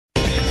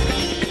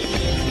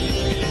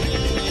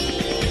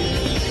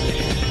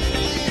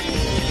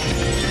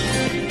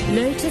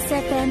Lotus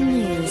FM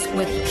News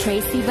with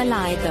Tracy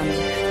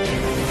Valaydham.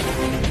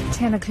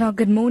 10 o'clock,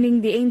 good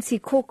morning. The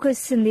ANC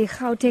caucus in the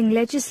Gauteng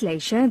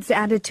legislature has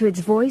added to its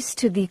voice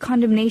to the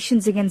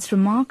condemnations against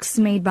remarks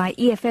made by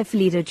EFF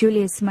leader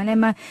Julius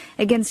Malema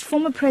against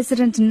former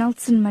President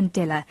Nelson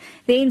Mandela.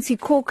 The ANC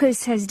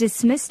caucus has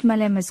dismissed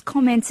Malema's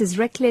comments as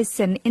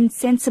reckless and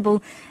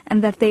insensible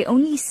and that they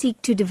only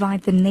seek to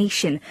divide the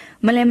nation.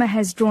 Malema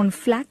has drawn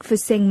flack for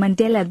saying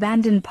Mandela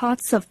abandoned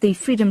parts of the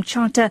Freedom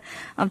Charter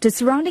after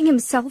surrounding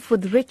himself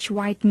with rich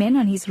white men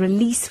on his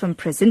release from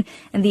prison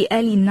in the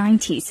early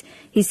 90s.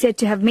 He's said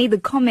to have made the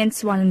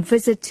comments while on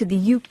visit to the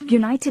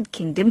United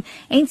Kingdom.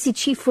 ANC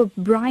Chief Whip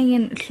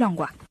Brian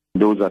Hlongwa.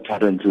 Those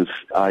utterances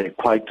are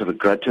quite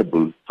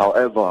regrettable.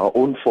 However, our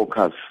own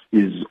focus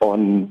is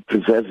on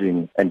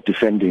preserving and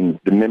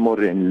defending the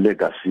memory and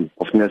legacy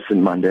of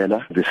Nelson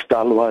Mandela, the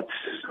stalwart,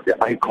 the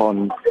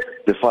icon,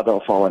 the father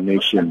of our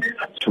nation.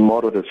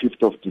 Tomorrow, the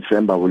 5th of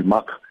December, will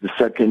mark the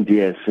second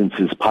year since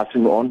his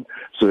passing on.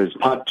 So as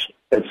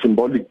a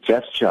symbolic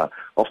gesture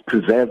of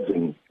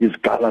preserving his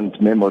gallant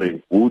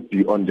memory would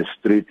be on the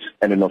streets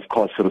and then, of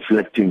course,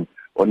 reflecting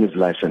on his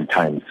life and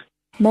times.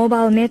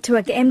 Mobile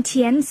network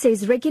MTN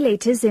says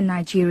regulators in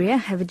Nigeria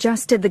have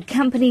adjusted the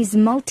company's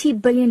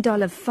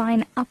multi-billion-dollar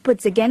fine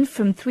upwards again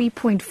from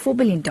 $3.4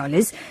 billion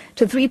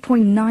to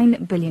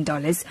 $3.9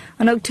 billion.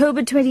 On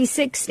October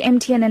 26th,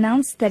 MTN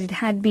announced that it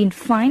had been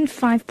fined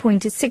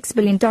 $5.6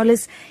 billion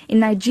in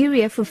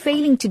Nigeria for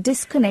failing to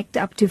disconnect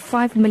up to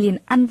 5 million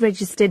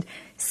unregistered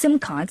SIM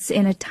cards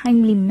in a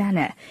timely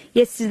manner.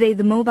 Yesterday,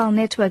 the mobile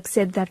network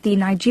said that the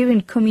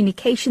Nigerian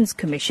Communications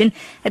Commission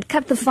had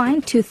cut the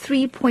fine to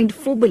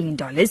 $3.4 billion.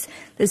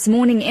 This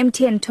morning,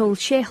 MTN told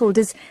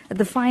shareholders that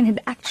the fine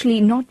had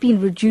actually not been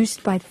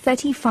reduced by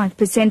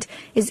 35%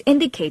 as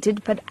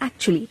indicated, but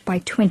actually by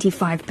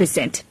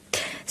 25%.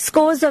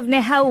 Scores of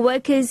Nehau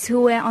workers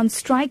who were on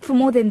strike for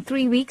more than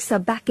 3 weeks are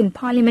back in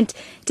Parliament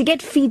to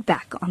get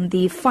feedback on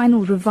the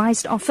final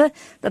revised offer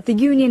that the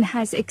union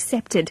has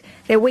accepted.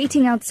 They're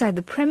waiting outside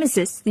the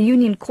premises. The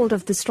union called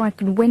off the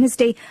strike on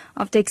Wednesday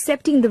after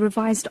accepting the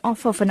revised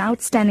offer of an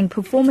outstanding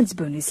performance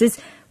bonuses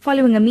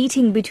following a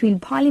meeting between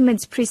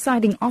Parliament's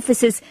presiding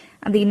officers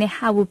and the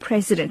Nehau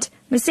president.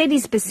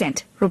 Mercedes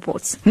Besant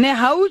reports.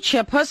 Nehau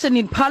chairperson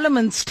in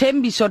Parliament's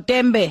Thembi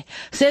Sotembe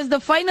says the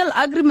final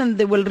agreement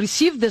they will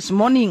receive this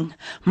morning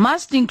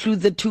must include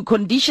the two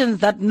conditions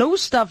that no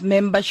staff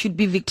member should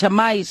be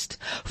victimized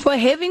for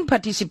having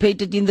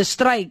participated in the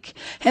strike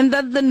and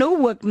that the no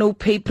work, no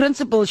pay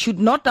principle should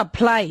not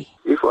apply.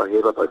 If we're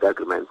happy about the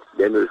agreement,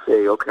 then we'll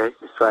say, okay,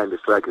 it's fine, the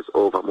strike is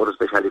over, more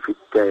especially if it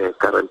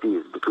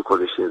guarantees the two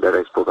conditions that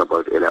I spoke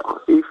about earlier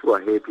on. If we're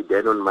happy,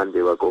 then on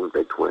Monday we're going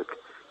back to work.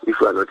 If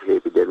we are not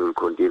happy, then we'll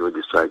continue with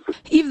the strike.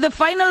 If the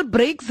final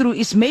breakthrough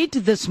is made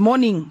this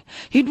morning,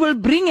 it will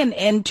bring an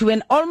end to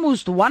an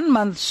almost 1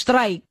 month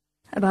strike.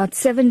 About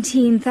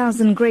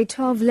 17,000 grade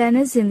 12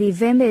 learners in the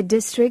Vembe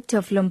district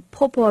of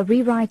Limpopo are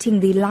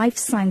rewriting the Life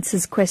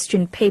Sciences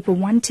question paper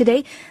 1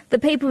 today. The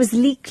paper was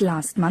leaked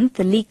last month.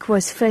 The leak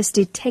was first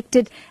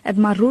detected at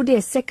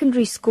Marude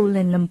Secondary School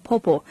in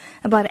Limpopo.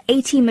 About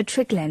 80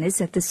 matric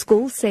learners at the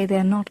school say they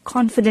are not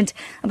confident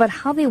about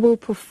how they will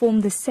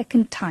perform the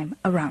second time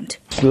around.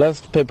 The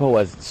last paper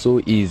was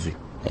so easy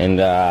and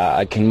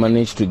I can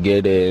manage to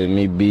get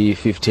maybe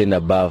 15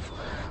 above.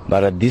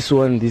 But this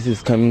one, this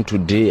is coming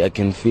today, I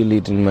can feel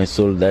it in my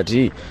soul that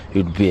it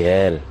would be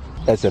hell.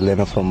 As a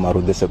learner from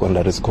Marude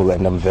Secondary School,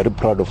 and I'm very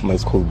proud of my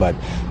school, but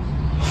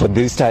for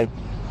this time,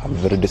 I'm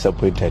very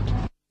disappointed.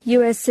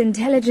 U.S.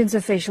 intelligence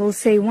officials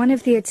say one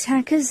of the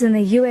attackers in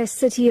the U.S.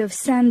 city of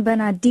San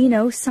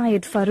Bernardino,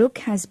 Syed Farouk,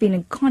 has been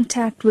in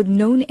contact with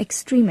known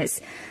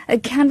extremists. A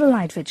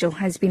candlelight vigil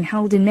has been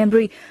held in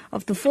memory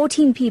of the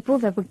 14 people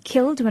that were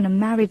killed when a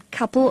married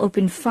couple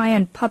opened fire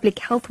on public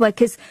health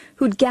workers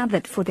who'd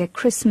gathered for their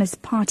Christmas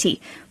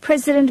party.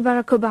 President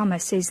Barack Obama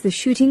says the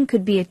shooting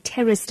could be a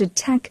terrorist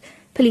attack.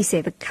 Police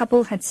say the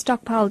couple had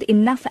stockpiled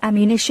enough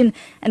ammunition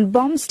and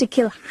bombs to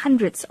kill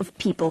hundreds of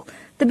people.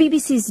 The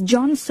BBC's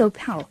John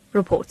Sopel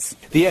reports.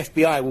 The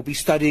FBI will be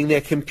studying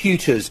their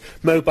computers,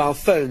 mobile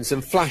phones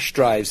and flash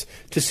drives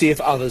to see if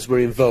others were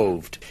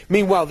involved.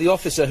 Meanwhile, the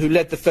officer who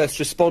led the first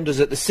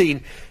responders at the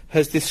scene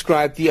has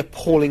described the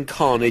appalling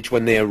carnage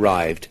when they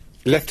arrived.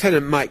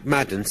 Lieutenant Mike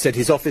Madden said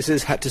his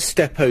officers had to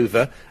step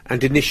over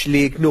and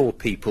initially ignore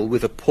people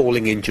with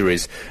appalling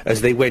injuries as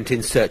they went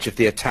in search of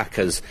the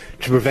attackers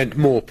to prevent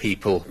more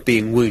people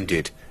being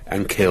wounded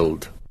and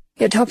killed.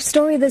 Your top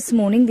story this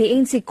morning, the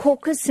ANC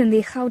caucus in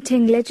the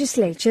Gauteng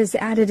legislature has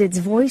added its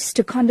voice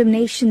to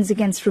condemnations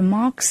against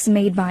remarks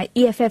made by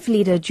EFF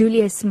leader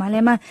Julius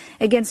Malema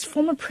against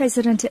former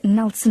President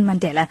Nelson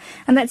Mandela.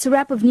 And that's a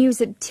wrap of news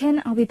at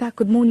 10. I'll be back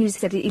with more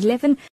news at 11.